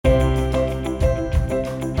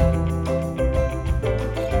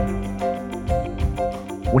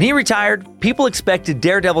When he retired, people expected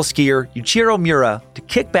Daredevil skier Yuichiro Miura to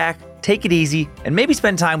kick back, take it easy, and maybe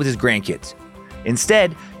spend time with his grandkids.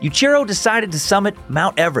 Instead, Yuichiro decided to summit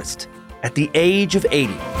Mount Everest at the age of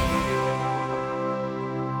 80.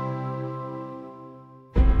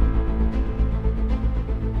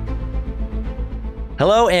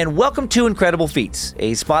 Hello and welcome to Incredible Feats,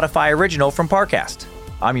 a Spotify original from Parcast.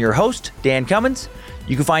 I'm your host, Dan Cummins.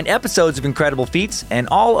 You can find episodes of Incredible Feats and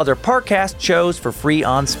all other Parcast shows for free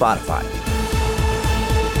on Spotify.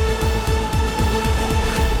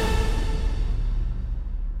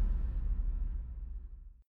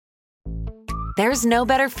 There's no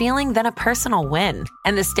better feeling than a personal win,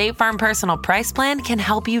 and the State Farm Personal Price Plan can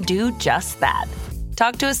help you do just that.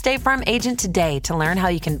 Talk to a State Farm agent today to learn how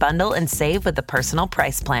you can bundle and save with the Personal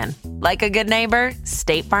Price Plan. Like a good neighbor,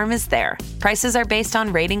 State Farm is there. Prices are based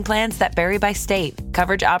on rating plans that vary by state.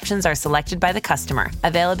 Coverage options are selected by the customer.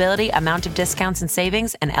 Availability, amount of discounts and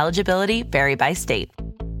savings, and eligibility vary by state.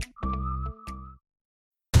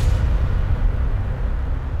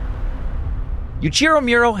 Yuichiro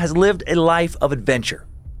Miura has lived a life of adventure.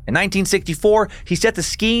 In 1964, he set the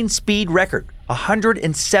skiing speed record,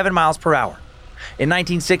 107 miles per hour. In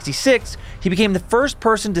 1966, he became the first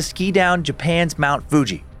person to ski down Japan's Mount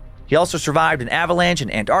Fuji. He also survived an avalanche in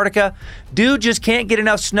Antarctica. Dude just can't get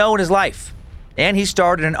enough snow in his life. And he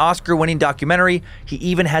starred in an Oscar-winning documentary. He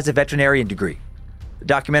even has a veterinarian degree. The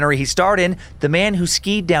documentary he starred in, The Man Who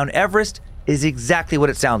Skied Down Everest, is exactly what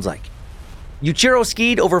it sounds like. Yuichiro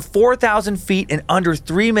skied over 4,000 feet in under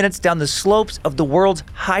 3 minutes down the slopes of the world's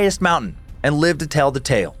highest mountain and lived to tell the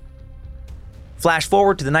tale. Flash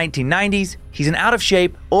forward to the 1990s, he's an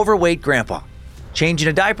out-of-shape, overweight grandpa. Changing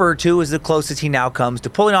a diaper or two is the closest he now comes to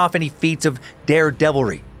pulling off any feats of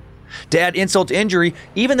daredevilry. To add insult to injury,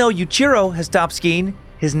 even though Yuichiro has stopped skiing,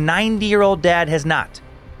 his 90-year-old dad has not.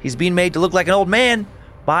 He's being made to look like an old man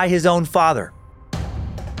by his own father.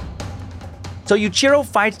 So Yuichiro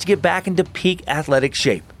fights to get back into peak athletic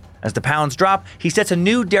shape. As the pounds drop, he sets a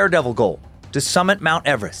new daredevil goal, to summit Mount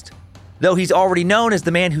Everest. Though he's already known as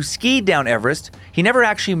the man who skied down Everest, he never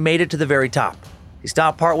actually made it to the very top. He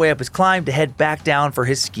stopped partway up his climb to head back down for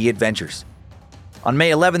his ski adventures. On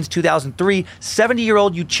May 11, 2003,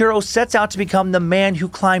 70-year-old Yuichiro sets out to become the man who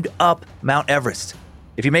climbed up Mount Everest.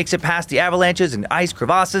 If he makes it past the avalanches and ice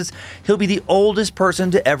crevasses, he'll be the oldest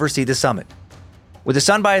person to ever see the summit. With the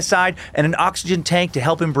sun by his side and an oxygen tank to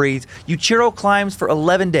help him breathe, Yuichiro climbs for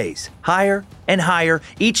 11 days, higher and higher,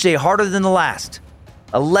 each day harder than the last.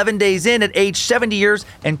 11 days in, at age 70 years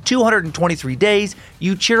and 223 days,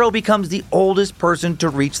 Yuichiro becomes the oldest person to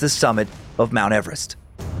reach the summit of Mount Everest.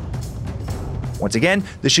 Once again,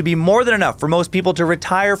 this should be more than enough for most people to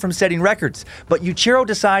retire from setting records, but Yuichiro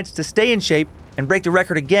decides to stay in shape and break the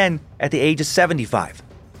record again at the age of 75.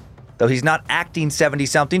 Though he's not acting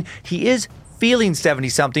 70-something, he is feeling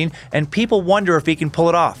 70-something, and people wonder if he can pull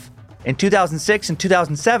it off. In 2006 and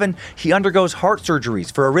 2007, he undergoes heart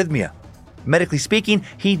surgeries for arrhythmia. Medically speaking,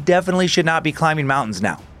 he definitely should not be climbing mountains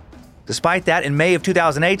now. Despite that, in May of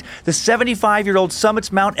 2008, the 75-year-old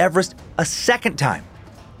summits Mount Everest a second time.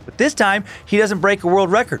 But this time, he doesn't break a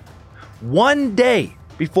world record. One day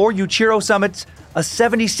before Yuichiro summits, a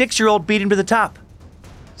 76-year-old beat him to the top.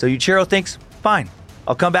 So Yuichiro thinks, fine,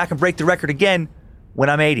 I'll come back and break the record again when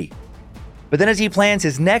I'm 80. But then as he plans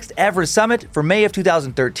his next Everest summit for May of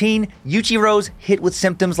 2013, Yuichiro's hit with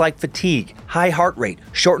symptoms like fatigue, high heart rate,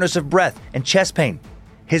 shortness of breath, and chest pain.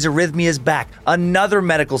 His arrhythmia is back, another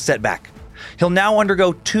medical setback. He'll now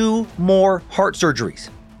undergo 2 more heart surgeries,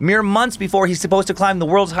 mere months before he's supposed to climb the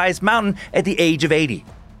world's highest mountain at the age of 80.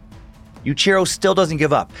 Yuichiro still doesn't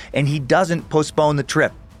give up, and he doesn't postpone the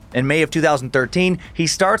trip. In May of 2013, he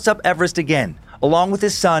starts up Everest again, along with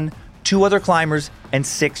his son, 2 other climbers, and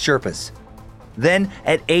 6 Sherpas. Then,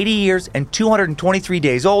 at 80 years and 223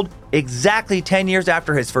 days old, exactly 10 years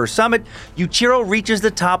after his first summit, Yuichiro reaches the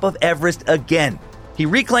top of Everest again. He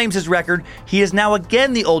reclaims his record. He is now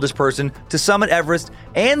again the oldest person to summit Everest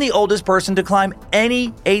and the oldest person to climb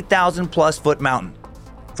any 8,000-plus foot mountain.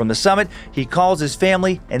 From the summit, he calls his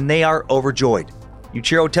family, and they are overjoyed.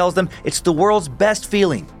 Yuichiro tells them it's the world's best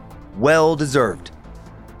feeling. Well deserved.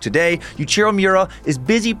 Today, Yuichiro Miura is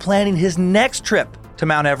busy planning his next trip to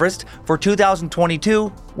Mount Everest for 2022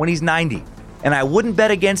 when he's 90. And I wouldn't bet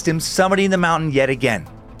against him summiting the mountain yet again.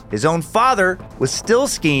 His own father was still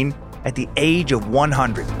skiing at the age of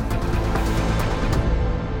 100.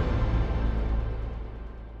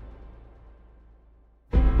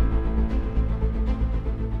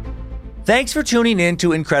 Thanks for tuning in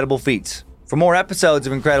to Incredible Feats. For more episodes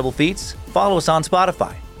of Incredible Feats, follow us on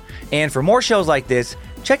Spotify. And for more shows like this,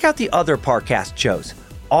 check out the other Parcast shows,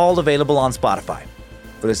 all available on Spotify.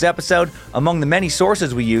 For this episode, among the many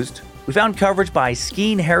sources we used, we found coverage by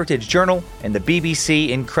Skiing Heritage Journal and the BBC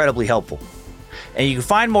incredibly helpful. And you can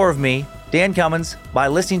find more of me, Dan Cummins, by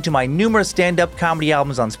listening to my numerous stand-up comedy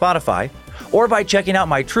albums on Spotify, or by checking out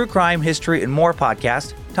my true crime, history, and more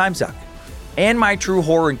podcast, Timesuck, and my true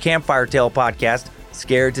horror and campfire tale podcast,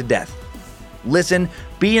 Scared to Death. Listen,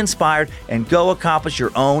 be inspired, and go accomplish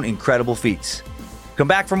your own incredible feats. Come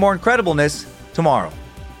back for more incredibleness tomorrow.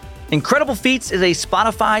 Incredible Feats is a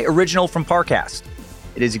Spotify original from Parcast.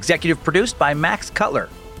 It is executive produced by Max Cutler.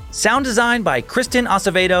 Sound design by Kristen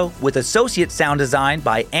Acevedo with associate sound design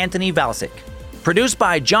by Anthony Valsic. Produced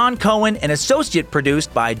by John Cohen and associate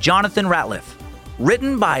produced by Jonathan Ratliff.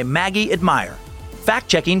 Written by Maggie Admire.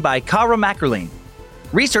 Fact-checking by Kara Mackerline.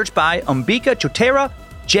 Research by Umbika Chotera,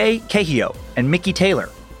 Jay Cahio, and Mickey Taylor.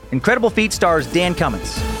 Incredible Feats stars Dan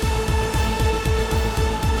Cummins.